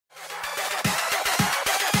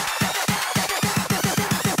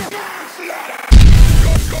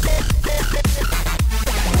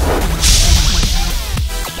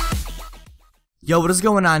Yo, what is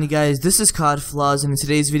going on, you guys? This is CodFlaws, and in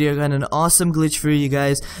today's video I got an awesome glitch for you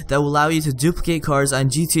guys that will allow you to duplicate cars on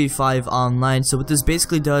GTA 5 online. So what this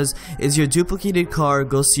basically does is your duplicated car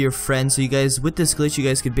goes to your friend. So you guys, with this glitch, you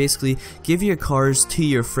guys could basically give your cars to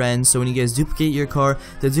your friends. So when you guys duplicate your car,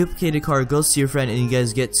 the duplicated car goes to your friend and you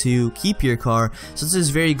guys get to keep your car. So this is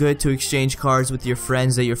very good to exchange cars with your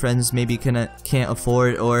friends that your friends maybe can't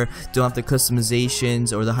afford or don't have the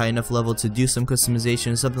customizations or the high enough level to do some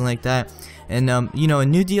customization or something like that. And you know, a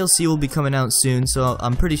new DLC will be coming out soon, so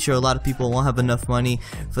I'm pretty sure a lot of people won't have enough money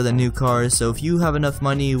for the new cars. So if you have enough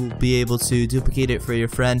money, you'll be able to duplicate it for your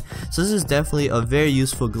friend. So this is definitely a very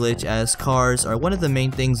useful glitch, as cars are one of the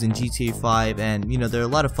main things in GTA 5, and you know, they're a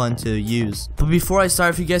lot of fun to use. But before I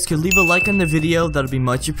start, if you guys could leave a like on the video, that'll be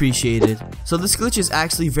much appreciated. So this glitch is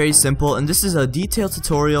actually very simple, and this is a detailed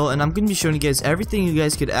tutorial, and I'm going to be showing you guys everything you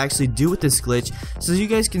guys could actually do with this glitch. So as you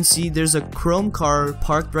guys can see, there's a chrome car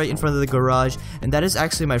parked right in front of the garage, and that is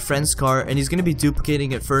actually my friend's car, and he's going to be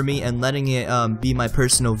duplicating it for me and letting it be my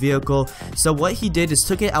personal vehicle. So what he did is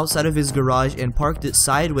took it outside of his garage and parked it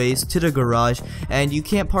sideways to the garage, and you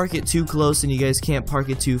can't park it too close and you guys can't park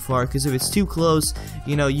it too far, because if it's too close,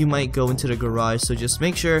 you know, you might go into the garage. So just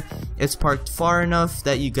make sure it's parked far enough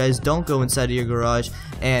that you guys don't go inside of your garage,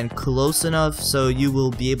 and close enough so you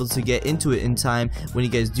will be able to get into it in time when you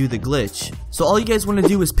guys do the glitch. So all you guys want to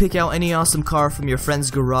do is pick out any awesome car from your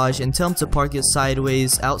friend's garage and tell him to park it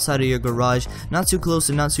sideways outside of your garage, not too close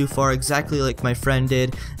and not too far, exactly like my friend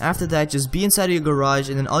did. After that, just be inside of your garage,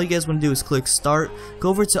 and then all you guys want to do is click start, go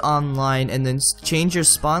over to online, and then change your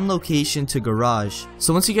spawn location to garage.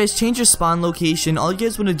 So once you guys change your spawn location, all you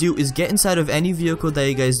guys want to do is get inside of any vehicle that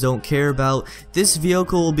you guys don't care about. This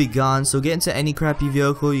vehicle will be gone, so get into any crappy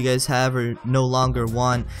vehicle you guys have or no longer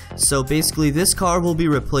want. So basically this car will be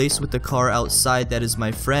replaced with the car outside that is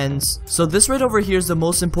my friend's. So this right over here is the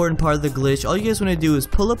most important part of the glitch. All you guys want to do is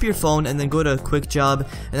pull up your phone and then go to quick job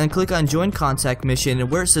and then click on join contact mission,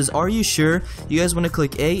 and where it says are you sure, you guys want to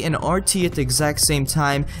click A and RT at the exact same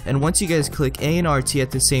time. And once you guys click A and RT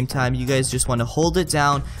at the same time, you guys just want to hold it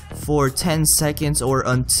down for 10 seconds or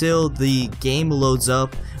until the game loads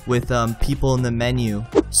up with people in the menu.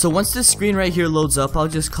 So once this screen right here loads up, I'll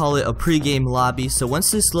just call it a pre-game lobby. So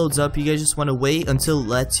once this loads up, you guys just want to wait until it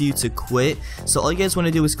lets you to quit. So all you guys want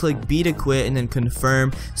to do is click B to quit and then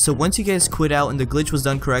confirm. So once you guys quit out and the glitch was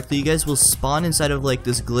done correctly, you guys will spawn inside of like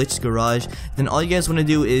this glitched garage. Then all you guys want to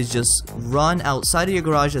do is just run outside of your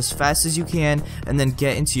garage as fast as you can and then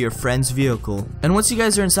get into your friend's vehicle. And once you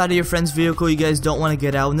guys are inside of your friend's vehicle, you guys don't want to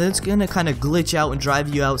get out, and then it's gonna kind of glitch out and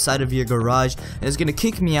drive you outside of your garage, and it's gonna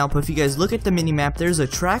kick me out. But if you guys look at the mini map, there's a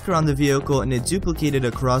tracker on the vehicle and it duplicated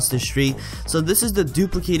across the street. So this is the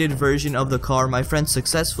duplicated version of the car. My friend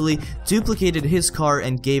successfully duplicated his car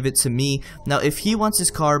and gave it to me. Now if he wants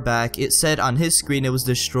his car back, it said on his screen it was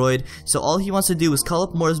destroyed, so all he wants to do is call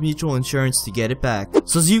up Moore's Mutual Insurance to get it back.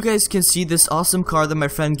 So as you guys can see, this awesome car that my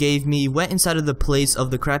friend gave me went inside of the place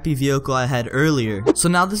of the crappy vehicle I had earlier. So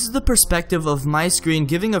now this is the perspective of my screen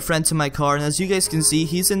giving a friend to my car, and as you guys can see,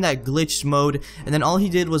 he's in that glitched mode, and then all he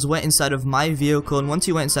did was went inside of my vehicle, and once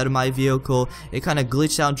he went inside of my vehicle, it kind of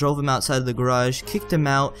glitched out, drove him outside of the garage, kicked him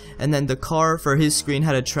out, and then the car for his screen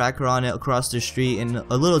had a tracker on it across the street in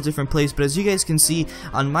a little different place. But as you guys can see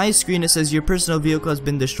on my screen, it says your personal vehicle has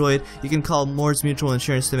been destroyed. You can call Moore's Mutual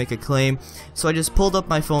Insurance to make a claim. So I just pulled up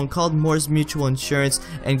my phone, called Moore's Mutual Insurance,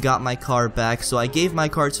 and got my car back. So I gave my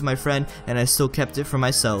car to my friend and I still kept it for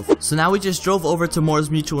myself. So now we just drove over to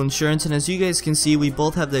Moore's Mutual Insurance, and as you guys can see, we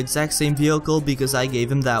both have the exact same vehicle because I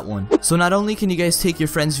gave him that one. So not only can you guys take your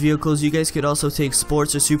friends' vehicles, you guys could also take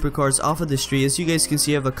sports or supercars off of the street. As you guys can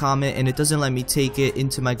see, I have a comment and it doesn't let me take it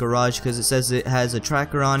into my garage because it says it has a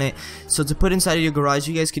tracker on it. So to put inside of your garage,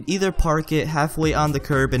 you guys could either park it halfway on the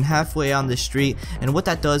curb and halfway on the street, and what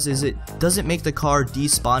that does is it doesn't make the car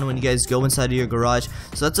despawn when you guys go inside of your garage.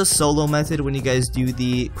 So that's a solo method when you guys do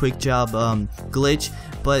the quick job glitch.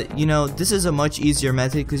 But you know, this is a much easier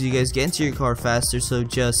method because you guys get into your car faster. So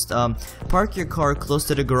just park your car close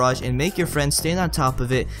to the garage and make your friend stand on top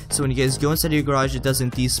of it, so when you guys go inside of your garage it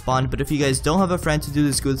doesn't despawn. But if you guys don't have a friend to do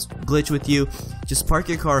this glitch with you, just park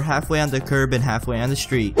your car halfway on the curb and halfway on the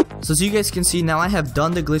street. So as you guys can see, now I have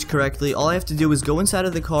done the glitch correctly. All I have to do is go inside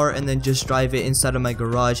of the car and then just drive it inside of my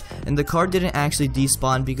garage, and the car didn't actually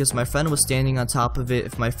despawn because my friend was standing on top of it.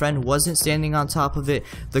 If my friend wasn't standing on top of it,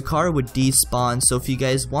 the car would despawn. So if you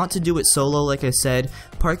guys want to do it solo, like I said,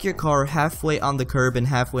 park your car halfway on the curb and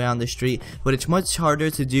halfway on the street, but it's much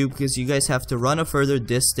harder to do because you guys have to run a further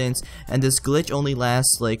distance, and this glitch only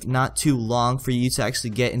lasts like not too long for you to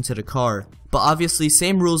actually get into the car. But obviously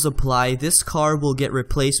same rules apply. This car will get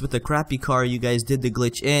replaced with the crappy car you guys did the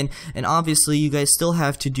glitch in, and obviously you guys still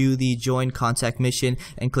have to do the join contact mission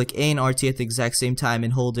and click A and RT at the exact same time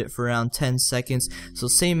and hold it for around 10 seconds. So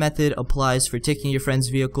same method applies for taking your friends'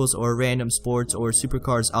 vehicles or random sports or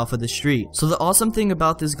supercars off of the street. So the awesome thing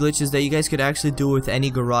about this glitch is that you guys could actually do it with any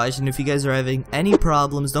garage, and if you guys are having any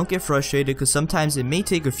problems, don't get frustrated because sometimes it may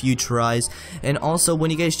take a few tries. And also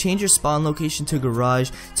when you guys change your spawn location to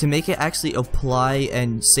garage, to make it actually apply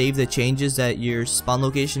and save the changes that your spawn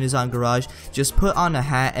location is on garage, just put on a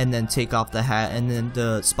hat and then take off the hat, and then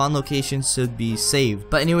the spawn location should be saved.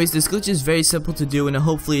 But anyways, this glitch is very simple to do, and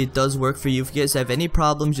hopefully it does work for you. If you guys have any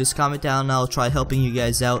problems, just comment down and I'll try helping you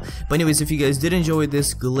guys out. But anyways, if you guys did enjoy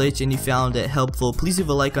this glitch and you found it helpful, please leave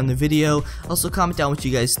a like on the video. Also comment down what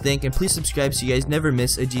you guys think, and please subscribe so you guys never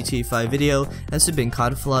miss a GTA 5 video. This has been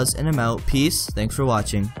COD Flaws, and I'm out. Peace. Thanks for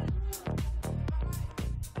watching.